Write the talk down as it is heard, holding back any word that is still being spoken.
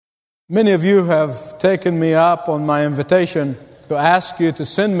Many of you have taken me up on my invitation to ask you to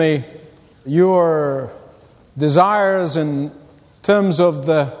send me your desires in terms of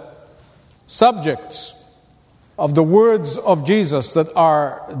the subjects of the words of Jesus that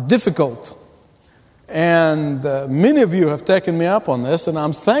are difficult. And many of you have taken me up on this, and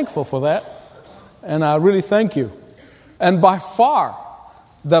I'm thankful for that. And I really thank you. And by far,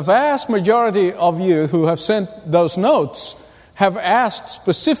 the vast majority of you who have sent those notes have asked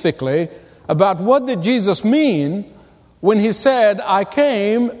specifically about what did Jesus mean when he said, I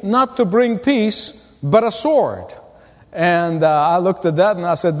came not to bring peace, but a sword. And I looked at that and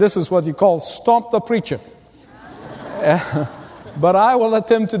I said, this is what you call stomp the preacher. But I will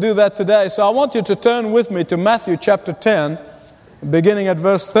attempt to do that today. So I want you to turn with me to Matthew chapter 10, beginning at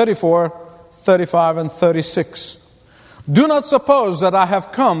verse 34, 35, and 36. Do not suppose that I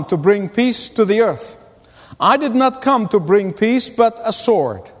have come to bring peace to the earth. I did not come to bring peace, but a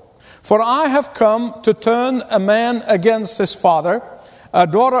sword. For I have come to turn a man against his father, a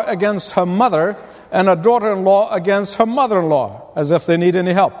daughter against her mother, and a daughter-in-law against her mother-in-law, as if they need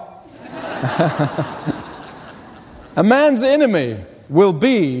any help. A man's enemy will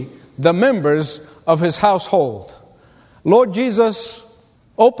be the members of his household. Lord Jesus,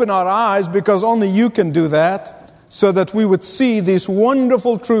 open our eyes, because only you can do that, so that we would see these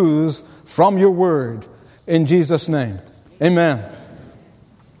wonderful truths from your word. In Jesus' name, amen.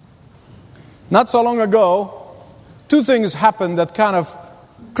 Not so long ago, two things happened that kind of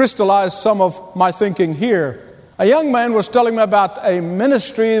crystallized some of my thinking here. A young man was telling me about a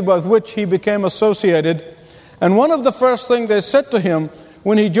ministry with which he became associated. And one of the first things they said to him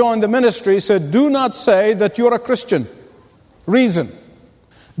when he joined the ministry, said, do not say that you're a Christian. Reason.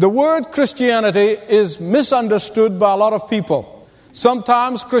 The word Christianity is misunderstood by a lot of people.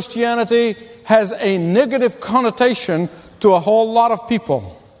 Sometimes Christianity has a negative connotation to a whole lot of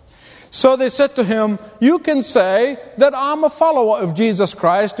people. So they said to him, you can say that I'm a follower of Jesus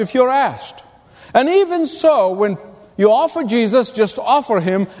Christ if you're asked. And even so, when you offer Jesus, just offer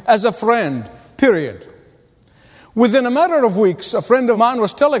him as a friend, period. Within a matter of weeks, a friend of mine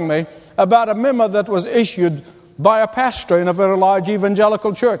was telling me about a memo that was issued by a pastor in a very large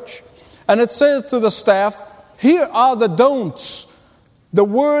evangelical church. And it said to the staff, here are the don'ts, the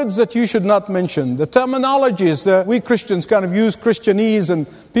words that you should not mention, the terminologies that we Christians kind of use Christianese and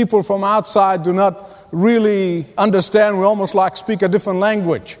people from outside do not really understand. We almost like speak a different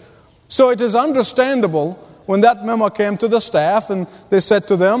language. So it is understandable when that memo came to the staff and they said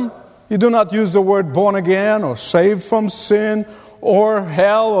to them, you do not use the word born again or saved from sin or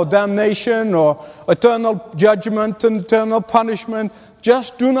hell or damnation or eternal judgment and eternal punishment.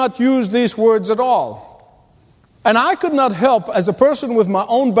 Just do not use these words at all. And I could not help, as a person with my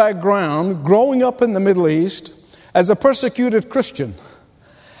own background, growing up in the Middle East, as a persecuted Christian,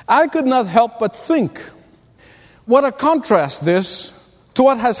 I could not help but think, what a contrast this to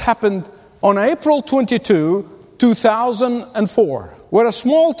what has happened on April 22, 2004, where a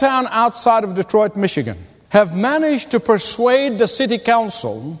small town outside of Detroit, Michigan, have managed to persuade the city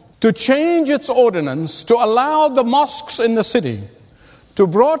council to change its ordinance to allow the mosques in the city to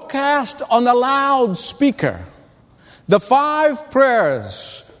broadcast on a loudspeaker the 5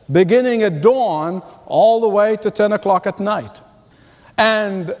 prayers beginning at dawn all the way to 10 o'clock at night.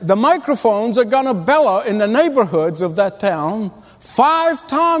 And the microphones are going to bellow in the neighborhoods of that town 5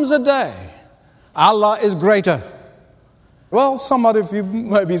 times a day. Allah is greater. Well, somebody of you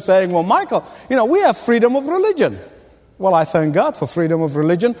may be saying, well, Michael, we have freedom of religion. Well, I thank God for freedom of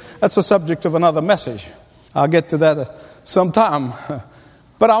religion. That's the subject of another message. I'll get to that sometime.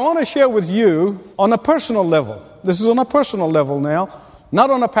 But I want to share with you on a personal level. This is on a personal level now, not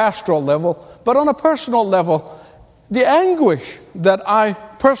on a pastoral level, but on a personal level, the anguish that I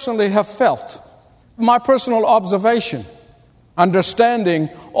personally have felt, my personal observation, understanding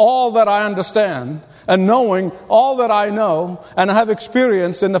all that I understand, and knowing all that I know and have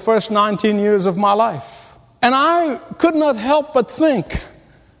experienced in the first 19 years of my life. And I could not help but think,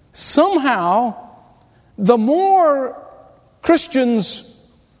 somehow, the more Christians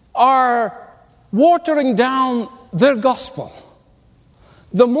are watering down their gospel,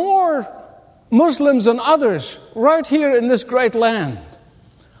 the more Muslims and others right here in this great land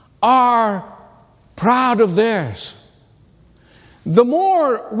are proud of theirs. The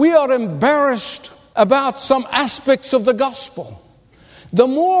more we are embarrassed about some aspects of the gospel, the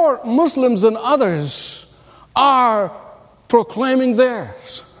more Muslims and others are proclaiming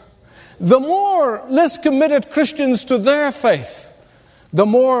theirs. The more less committed Christians to their faith, the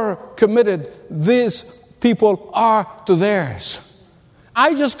more committed these people are to theirs.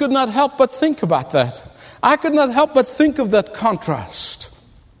 I just could not help but think about that. I could not help but think of that contrast.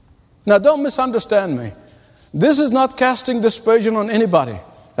 Now, don't misunderstand me. This is not casting dispersion on anybody.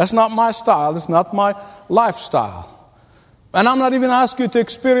 That's not my style. It's not my lifestyle. And I'm not even asking you to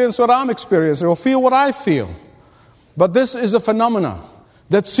experience what I'm experiencing or feel what I feel. But this is a phenomenon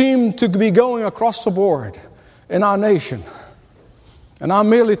that seems to be going across the board in our nation. And I'm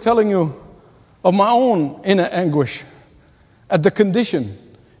merely telling you of my own inner anguish at the condition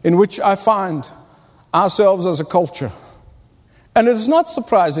in which I find ourselves as a culture. And it is not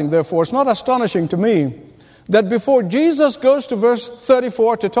surprising, therefore, it's not astonishing to me that before Jesus goes to verse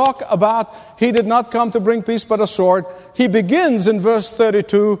 34 to talk about he did not come to bring peace but a sword, he begins in verse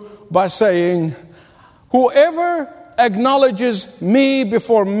 32 by saying, whoever acknowledges me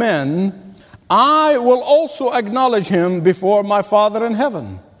before men, I will also acknowledge him before my Father in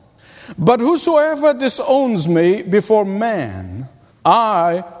heaven. But whosoever disowns me before man,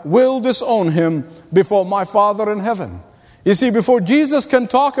 I will disown him before my Father in heaven. You see, before Jesus can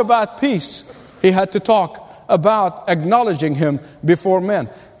talk about peace, he had to talk about acknowledging him before men.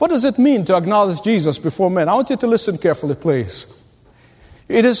 What does it mean to acknowledge Jesus before men? I want you to listen carefully, please.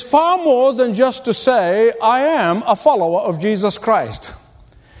 It is far more than just to say, I am a follower of Jesus Christ.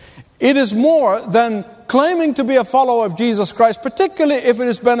 It is more than claiming to be a follower of Jesus Christ, particularly if it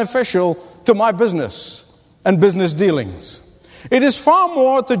is beneficial to my business and business dealings. It is far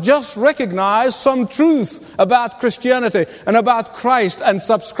more to just recognize some truth about Christianity and about Christ and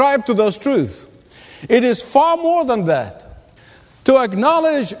subscribe to those truths. It is far more than that. To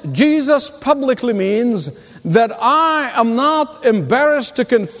acknowledge Jesus publicly means that I am not embarrassed to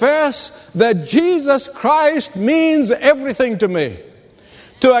confess that Jesus Christ means everything to me.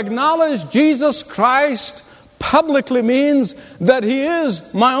 To acknowledge Jesus Christ publicly means that He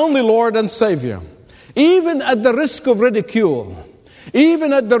is my only Lord and Savior. Even at the risk of ridicule,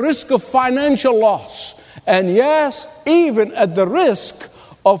 even at the risk of financial loss, and yes, even at the risk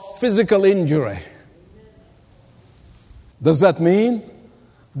of physical injury. Does that mean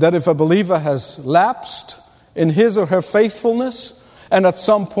that if a believer has lapsed in his or her faithfulness and at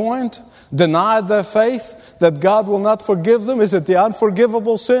some point denied their faith, that God will not forgive them? Is it the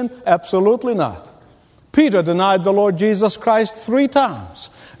unforgivable sin? Absolutely not. Peter denied the Lord Jesus Christ 3 times.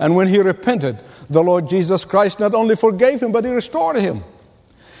 And when he repented, the Lord Jesus Christ not only forgave him, but He restored him.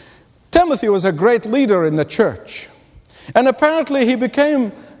 Timothy was a great leader in the church. And apparently he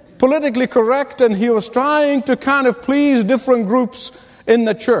became politically correct, and he was trying to kind of please different groups in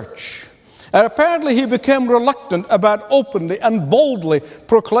the church. And apparently he became reluctant about openly and boldly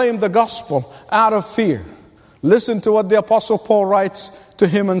proclaim the gospel out of fear. Listen to what the Apostle Paul writes to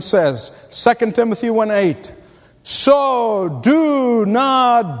him and says, 2 Timothy 1:8, so do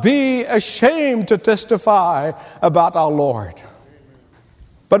not be ashamed to testify about our Lord.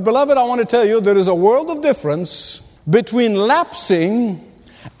 But beloved, I want to tell you there is a world of difference between lapsing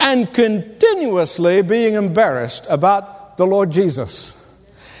and continuously being embarrassed about the Lord Jesus.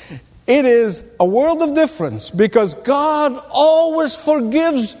 It is a world of difference because God always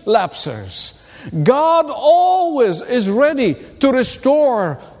forgives lapsers. God always is ready to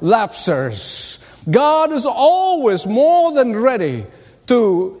restore lapsers. God is always more than ready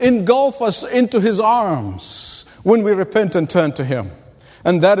to engulf us into His arms when we repent and turn to Him.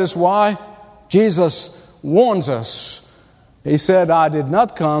 And that is why Jesus warns us. He said, I did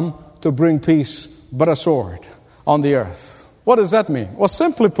not come to bring peace but a sword on the earth. What does that mean? Well,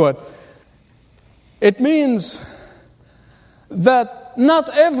 simply put, it means that not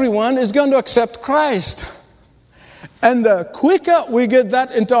everyone is going to accept Christ. And the quicker we get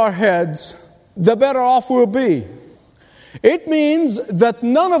that into our heads, the better off we'll be. It means that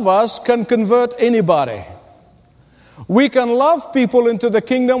none of us can convert anybody. We can love people into the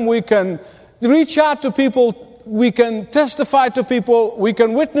kingdom. We can reach out to people. We can testify to people. We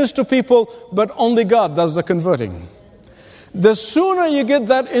can witness to people. But only God does the converting. The sooner you get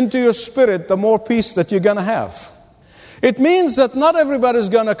that into your spirit, the more peace that you're going to have. It means that not everybody is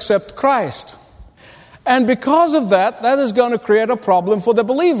going to accept Christ. And because of that, that is going to create a problem for the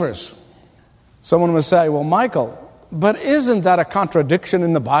believers. Someone will say, well, Michael, but isn't that a contradiction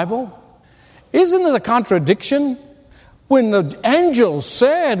in the Bible? Isn't it a contradiction when the angels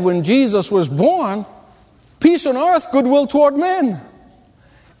said when Jesus was born, peace on earth, goodwill toward men?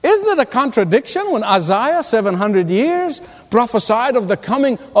 Isn't it a contradiction when Isaiah, 700 years, prophesied of the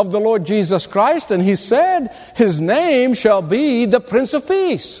coming of the Lord Jesus Christ, and he said, His name shall be the Prince of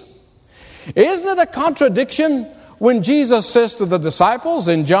Peace? Isn't it a contradiction when Jesus says to the disciples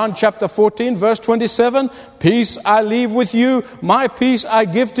in John chapter 14, verse 27, peace I leave with you, my peace I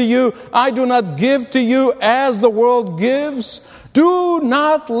give to you. I do not give to you as the world gives. Do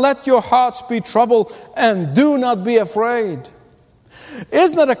not let your hearts be troubled, and do not be afraid.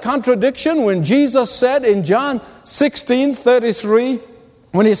 Isn't it a contradiction when Jesus said in John 16:33,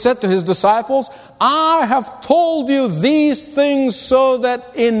 when he said to his disciples, I have told you these things so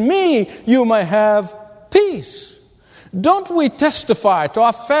that in me you may have peace. Don't we testify to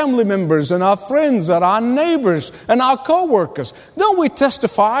our family members and our friends and our neighbors and our co-workers? Don't we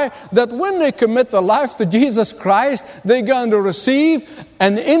testify that when they commit their life to Jesus Christ, they're going to receive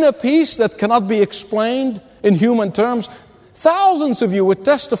an inner peace that cannot be explained in human terms? Thousands of you would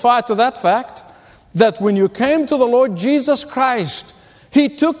testify to that fact, that when you came to the Lord Jesus Christ, He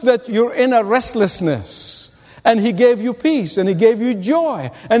took that your inner restlessness and He gave you peace, and He gave you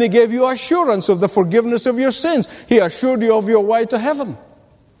joy, and He gave you assurance of the forgiveness of your sins. He assured you of your way to heaven.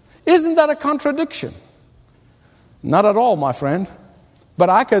 Isn't that a contradiction? Not at all, my friend.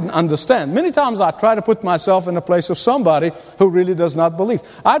 But I can understand. Many times I try to put myself in the place of somebody who really does not believe.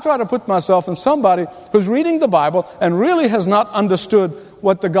 I try to put myself in somebody who's reading the Bible and really has not understood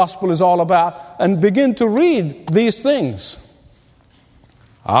what the gospel is all about, and begin to read these things.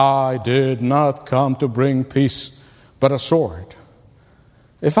 I did not come to bring peace, but a sword.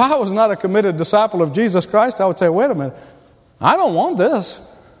 If I was not a committed disciple of Jesus Christ, I would say, wait a minute, I don't want this.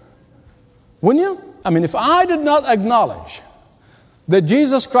 Wouldn't you? I mean, if I did not acknowledge that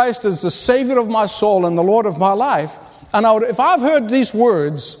Jesus Christ is the Savior of my soul and the Lord of my life, and if I've heard these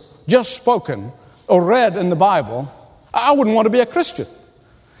words just spoken or read in the Bible, I wouldn't want to be a Christian.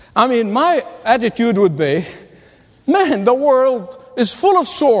 I mean, my attitude would be, man, the world is full of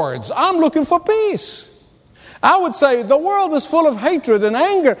swords. I'm looking for peace. I would say the world is full of hatred and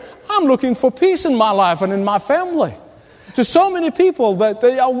anger. I'm looking for peace in my life and in my family. To so many people that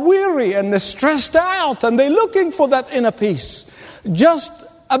they are weary and they're stressed out and they're looking for that inner peace. Just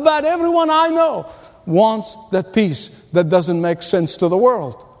about everyone I know wants that peace that doesn't make sense to the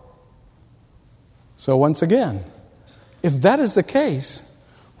world. So once again, if that is the case,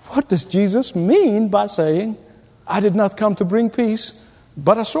 what does Jesus mean by saying, I did not come to bring peace,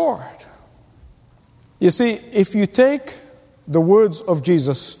 but a sword? You see, if you take the words of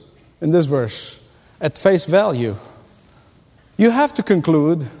Jesus in this verse at face value, you have to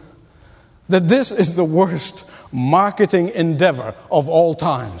conclude that this is the worst marketing endeavor of all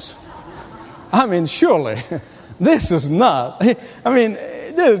times. I mean, surely, this is not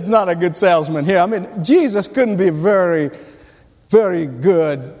a good salesman here. I mean, Jesus couldn't be a very, very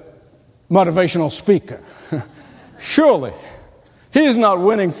good motivational speaker. Surely, he's not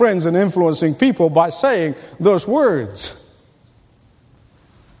winning friends and influencing people by saying those words.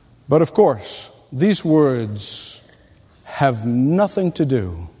 But of course, these words have nothing to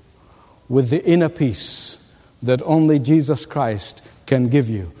do with the inner peace that only Jesus Christ can give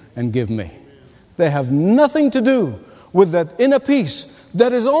you and give me. They have nothing to do with that inner peace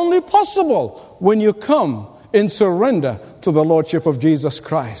that is only possible when you come in surrender to the Lordship of Jesus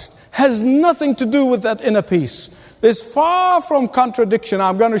Christ. Has nothing to do with that inner peace. It's far from contradiction.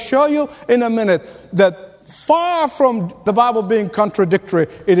 I'm going to show you in a minute that far from the Bible being contradictory,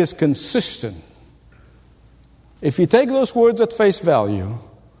 it is consistent. If you take those words at face value,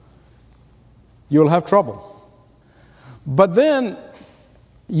 you'll have trouble. But then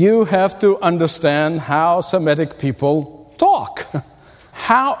you have to understand how Semitic people talk,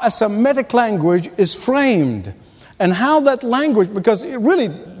 how a Semitic language is framed, and how that language, because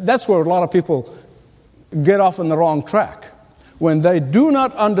that's where a lot of people get off on the wrong track, when they do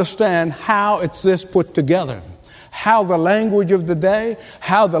not understand how it's this put together, how the language of the day,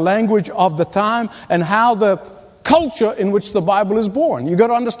 how the language of the time, and how the culture in which the Bible is born. You've got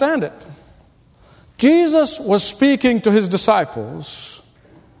to understand it. Jesus was speaking to His disciples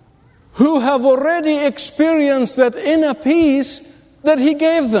who have already experienced that inner peace that He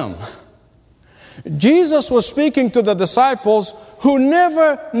gave them. Jesus was speaking to the disciples who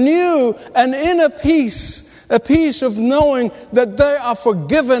never knew an inner peace, a peace of knowing that they are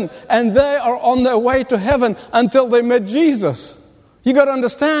forgiven and they are on their way to heaven until they met Jesus. You got to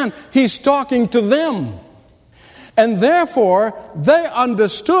understand, He's talking to them. And therefore, they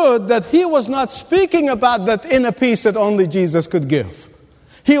understood that He was not speaking about that inner peace that only Jesus could give.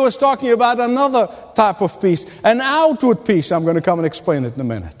 He was talking about another type of peace, an outward peace. I'm going to come and explain it in a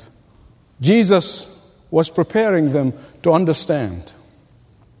minute. Jesus was preparing them to understand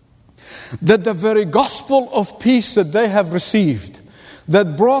that the very gospel of peace that they have received,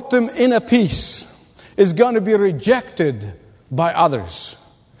 that brought them inner peace, is going to be rejected by others.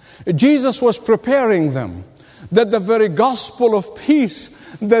 Jesus was preparing them that the very gospel of peace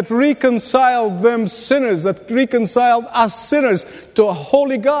that reconciled them sinners, that reconciled us sinners to a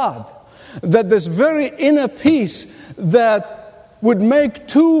holy God, that this very inner peace that would make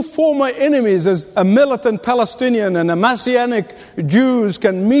two former enemies, as a militant Palestinian and a Messianic Jews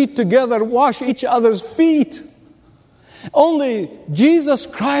can meet together, wash each other's feet. Only Jesus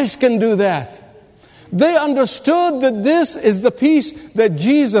Christ can do that. They understood that this is the peace that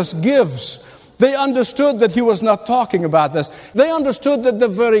Jesus gives. They understood that he was not talking about this. They understood that the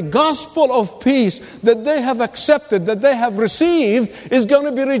very gospel of peace that they have accepted, that they have received, is going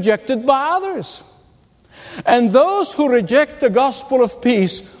to be rejected by others. And those who reject the gospel of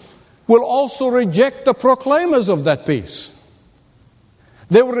peace will also reject the proclaimers of that peace.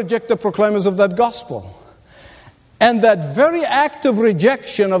 They will reject the proclaimers of that gospel. And that very act of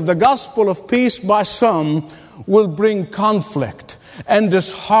rejection of the gospel of peace by some will bring conflict and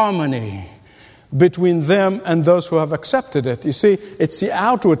disharmony between them and those who have accepted it. You see, it's the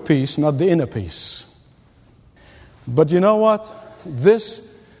outward peace, not the inner peace. But you know what?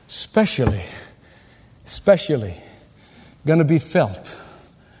 This especially going to be felt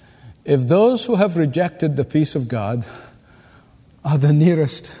if those who have rejected the peace of God are the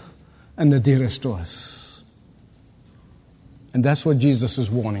nearest and the dearest to us. And that's what Jesus is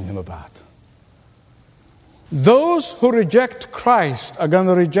warning them about. Those who reject Christ are going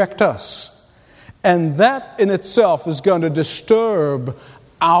to reject us. And that in itself is going to disturb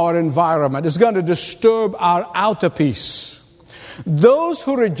our environment. It's going to disturb our outer peace. Those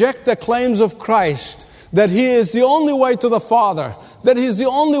who reject the claims of Christ, that He is the only way to the Father, that He is the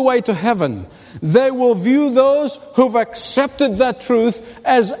only way to heaven, they will view those who've accepted that truth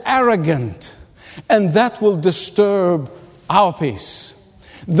as arrogant. And that will disturb our peace.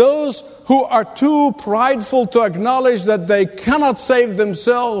 Those who are too prideful to acknowledge that they cannot save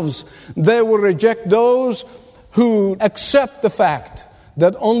themselves, they will reject those who accept the fact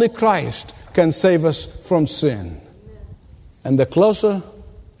that only Christ can save us from sin. And the closer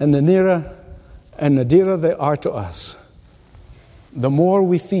and the nearer and the dearer they are to us, the more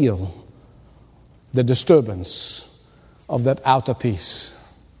we feel the disturbance of that outer peace.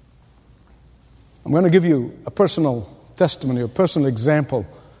 I'm going to give you a personal testimony, a personal example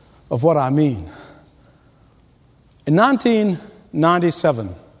of what I mean. In 1997,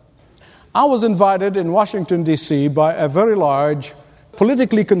 I was invited in Washington, D.C. by a very large,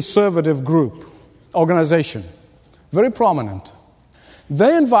 politically conservative organization, very prominent.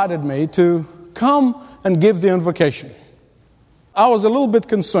 They invited me to come and give the invocation. I was a little bit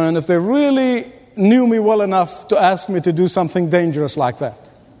concerned if they really knew me well enough to ask me to do something dangerous like that.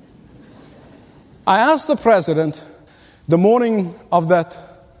 I asked the president the morning of that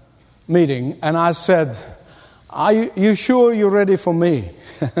meeting, and I said, "Are you sure you're ready for me?"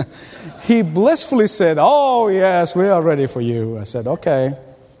 He blissfully said, "Oh, yes, we are ready for you." I said, "Okay."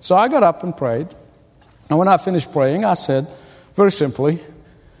 So I got up and prayed. And when I finished praying, I said, very simply,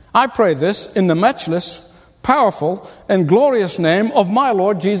 "I pray this in the matchless, powerful, and glorious name of my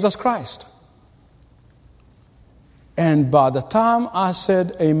Lord Jesus Christ." And by the time I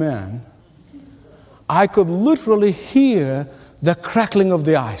said amen, I could literally hear the crackling of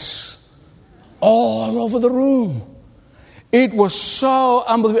the ice all over the room. It was so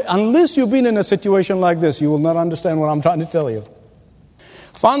unbelievable. Unless you've been in a situation like this, you will not understand what I'm trying to tell you.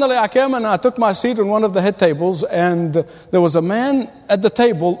 Finally, I came and I took my seat on one of the head tables, and there was a man at the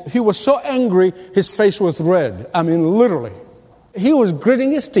table. He was so angry, his face was red. I mean, literally. He was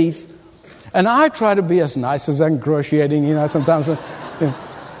gritting his teeth, and I try to be as nice as ingratiating, sometimes.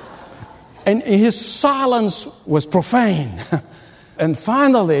 And his silence was profane. And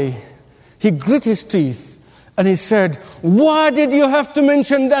finally, he grit his teeth and he said, "Why did you have to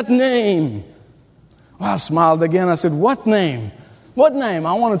mention that name?" Well, I smiled again. I said, "What name? What name?"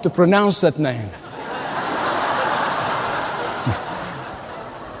 I wanted to pronounce that name.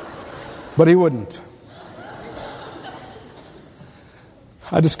 But he wouldn't.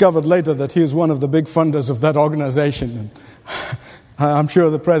 I discovered later that he is one of the big funders of that organization. And I'm sure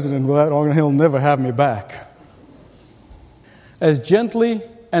the president of that organization, he'll never have me back. As gently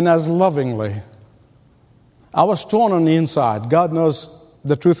and as lovingly, I was torn on the inside. God knows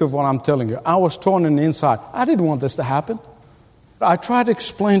the truth of what I'm telling you. I was torn on the inside. I didn't want this to happen. I tried to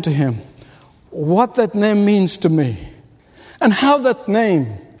explain to him what that name means to me and how that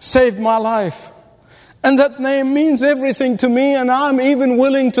name saved my life. And that name means everything to me, and I'm even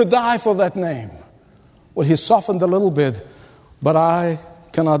willing to die for that name. Well, he softened a little bit, but I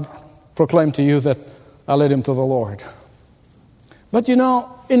cannot proclaim to you that I led him to the Lord. But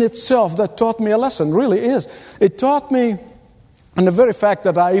in itself, that taught me a lesson, really is. It taught me, and the very fact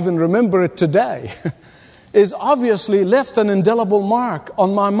that I even remember it today, is obviously left an indelible mark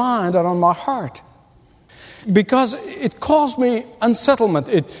on my mind and on my heart. Because it caused me unsettlement.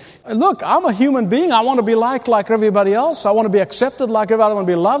 Look, I'm a human being. I want to be liked like everybody else. I want to be accepted like everybody. I want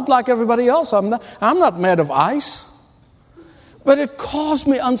to be loved like everybody else. I'm not made of ice. But it caused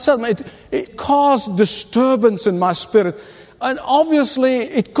me unsettlement. It caused disturbance in my spirit. And obviously,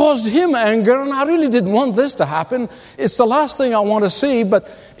 it caused him anger, and I really didn't want this to happen. It's the last thing I want to see,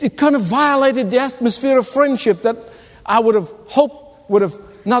 but it kind of violated the atmosphere of friendship that I would have hoped would have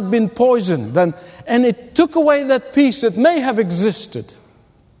not been poisoned. And it took away that peace that may have existed.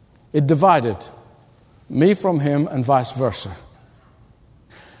 It divided me from him and vice versa.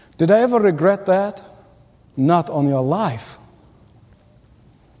 Did I ever regret that? Not on your life.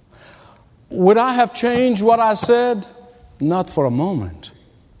 Would I have changed what I said? Not for a moment.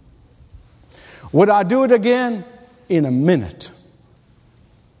 Would I do it again? In a minute.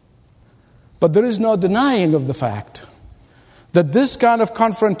 But there is no denying of the fact that this kind of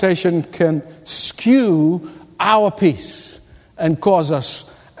confrontation can skew our peace and cause us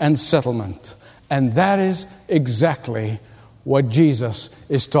unsettlement. And that is exactly what Jesus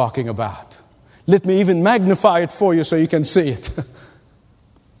is talking about. Let me even magnify it for you so you can see it.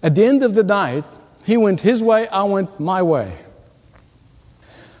 At the end of the night, he went his way, I went my way.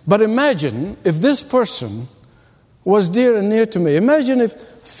 But imagine if this person was dear and near to me. Imagine if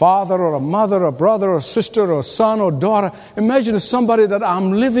father or a mother or brother or sister or son or daughter. Imagine if somebody that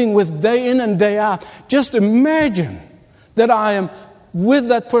I'm living with day in and day out. Just imagine that I am with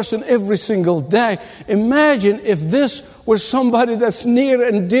that person every single day. Imagine if this was somebody that's near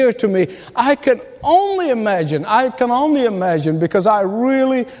and dear to me. I can only imagine because I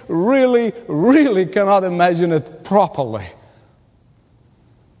really, really, really cannot imagine it properly.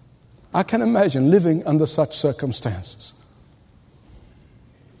 I can imagine living under such circumstances.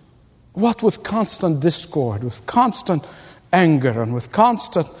 What with constant discord, with constant anger, and with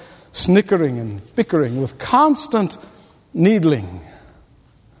constant snickering and bickering, with constant needling.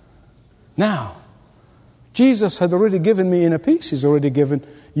 Now, Jesus had already given me inner peace. He's already given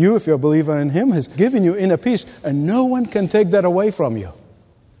you, if you're a believer in Him, has given you inner peace. And no one can take that away from you.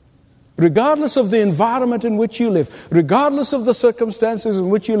 Regardless of the environment in which you live, regardless of the circumstances in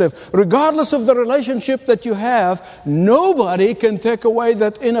which you live, regardless of the relationship that you have, nobody can take away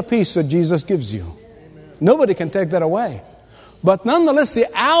that inner peace that Jesus gives you. Amen. Nobody can take that away. But nonetheless, the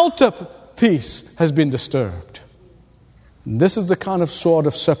outer peace has been disturbed. This is the kind of sort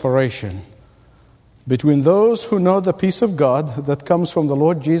of separation between those who know the peace of God that comes from the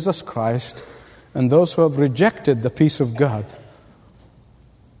Lord Jesus Christ and those who have rejected the peace of God.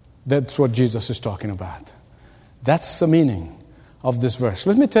 That's what Jesus is talking about. That's the meaning of this verse.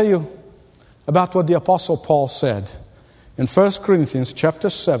 Let me tell you about what the Apostle Paul said in 1 Corinthians chapter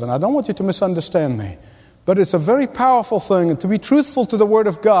 7. I don't want you to misunderstand me, but it's a very powerful thing. And to be truthful to the Word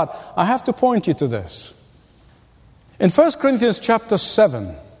of God, I have to point you to this. In 1 Corinthians chapter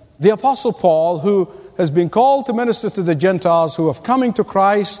 7, the Apostle Paul, who has been called to minister to the Gentiles who have coming to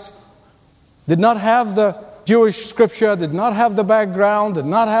Christ, did not have the Jewish scripture, did not have the background, did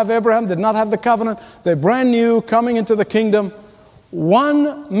not have Abraham, did not have the covenant. They're brand new, coming into the kingdom.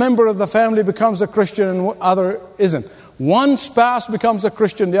 One member of the family becomes a Christian and the other isn't. One spouse becomes a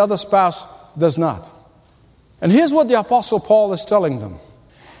Christian, the other spouse does not. And here's what the Apostle Paul is telling them.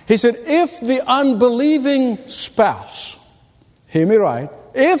 He said, if the unbelieving spouse, hear me right,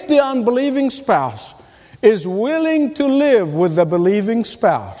 if the unbelieving spouse is willing to live with the believing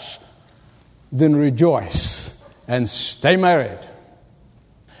spouse, then rejoice and stay married.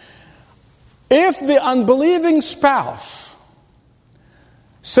 If the unbelieving spouse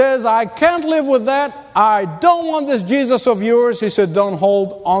says, I can't live with that, I don't want this Jesus of yours, he said, don't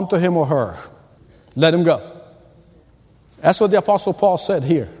hold on to him or her. Let him go. That's what the Apostle Paul said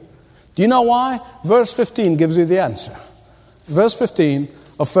here. Do you know why? Verse 15 gives you the answer. Verse 15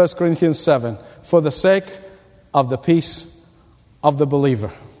 of 1 Corinthians 7, for the sake of the peace of the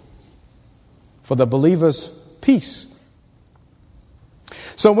believer. For the believer's peace.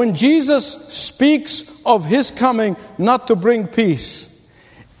 So when Jesus speaks of His coming not to bring peace,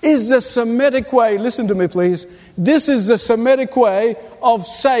 is the Semitic way, listen to me please, this is the Semitic way of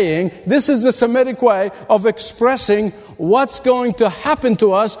saying, this is the Semitic way of expressing what's going to happen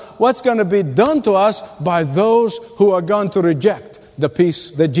to us, what's going to be done to us by those who are going to reject the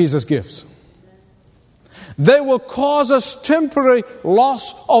peace that Jesus gives. They will cause us temporary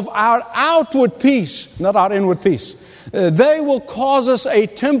loss of our outward peace, not our inward peace. They will cause us a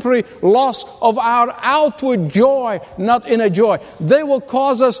temporary loss of our outward joy, not inner joy. They will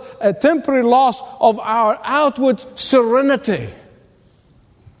cause us a temporary loss of our outward serenity.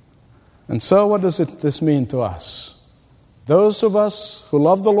 And so what does this mean to us? Those of us who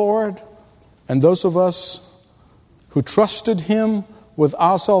love the Lord and those of us who trusted Him with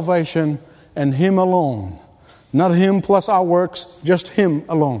our salvation and Him alone. Not Him plus our works, just Him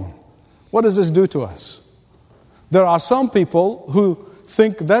alone. What does this do to us? There are some people who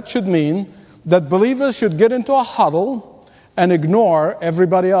think that should mean that believers should get into a huddle and ignore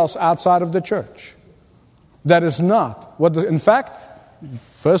everybody else outside of the church. That is not what, in fact,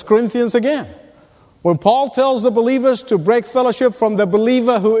 1 Corinthians again. When Paul tells the believers to break fellowship from the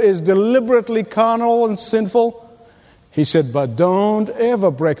believer who is deliberately carnal and sinful, he said, but don't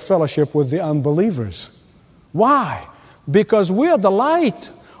ever break fellowship with the unbelievers. Why? Because we are the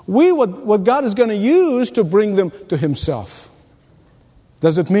light. We what God is going to use to bring them to Himself.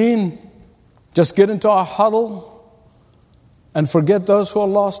 Does it mean just get into our huddle and forget those who are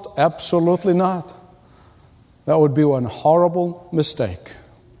lost? Absolutely not. That would be one horrible mistake.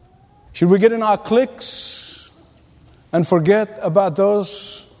 Should we get in our cliques and forget about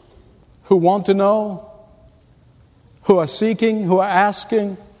those who want to know, who are seeking, who are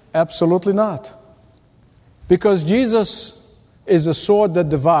asking? Absolutely not. Because Jesus is a sword that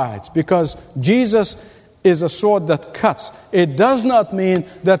divides. Because Jesus is a sword that cuts. It does not mean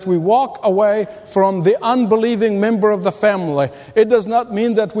that we walk away from the unbelieving member of the family. It does not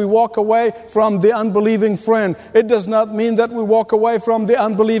mean that we walk away from the unbelieving friend. It does not mean that we walk away from the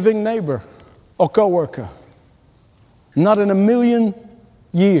unbelieving neighbor or co-worker. Not in a million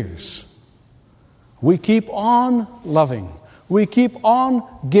years. We keep on loving. We keep on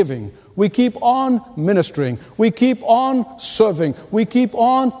giving. We keep on ministering. We keep on serving. We keep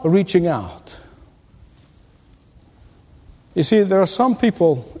on reaching out. You see, there are some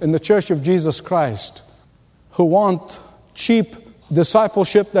people in the Church of Jesus Christ who want cheap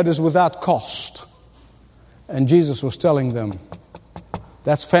discipleship that is without cost. And Jesus was telling them,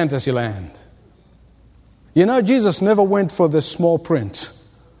 that's fantasy land. You know, Jesus never went for the small print.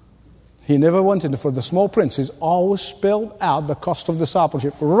 He never went in for the small print. He's always spelled out the cost of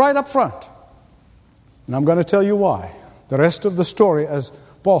discipleship right up front. And I'm going to tell you why. The rest of the story, as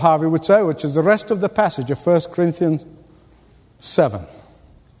Paul Harvey would say, which is the rest of the passage of 1 Corinthians 7.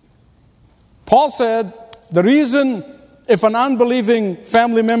 Paul said, the reason if an unbelieving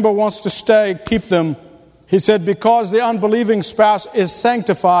family member wants to stay, keep them, he said, because the unbelieving spouse is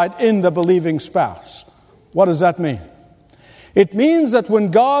sanctified in the believing spouse. What does that mean? It means that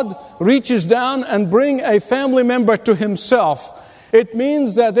when God reaches down and brings a family member to Himself, it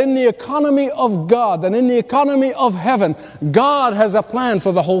means that in the economy of God and in the economy of heaven, God has a plan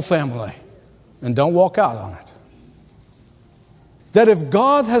for the whole family. And don't walk out on it. That if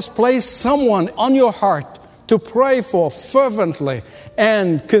God has placed someone on your heart to pray for fervently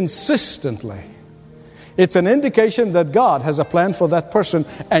and consistently, it's an indication that God has a plan for that person,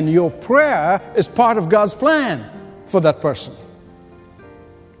 and your prayer is part of God's plan for that person.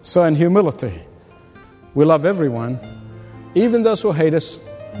 So in humility, we love everyone, even those who hate us,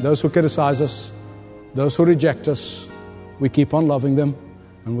 those who criticize us, those who reject us. We keep on loving them,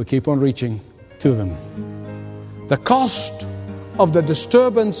 and we keep on reaching to them. The cost of the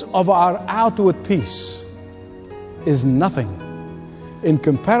disturbance of our outward peace is nothing in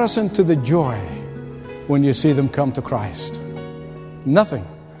comparison to the joy when you see them come to Christ. Nothing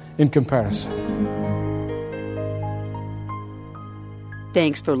in comparison.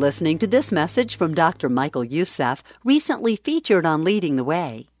 Thanks for listening to this message from Dr. Michael Youssef, recently featured on Leading the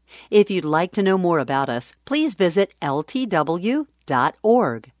Way. If you'd like to know more about us, please visit ltw.org.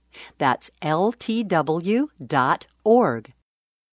 That's ltw.org.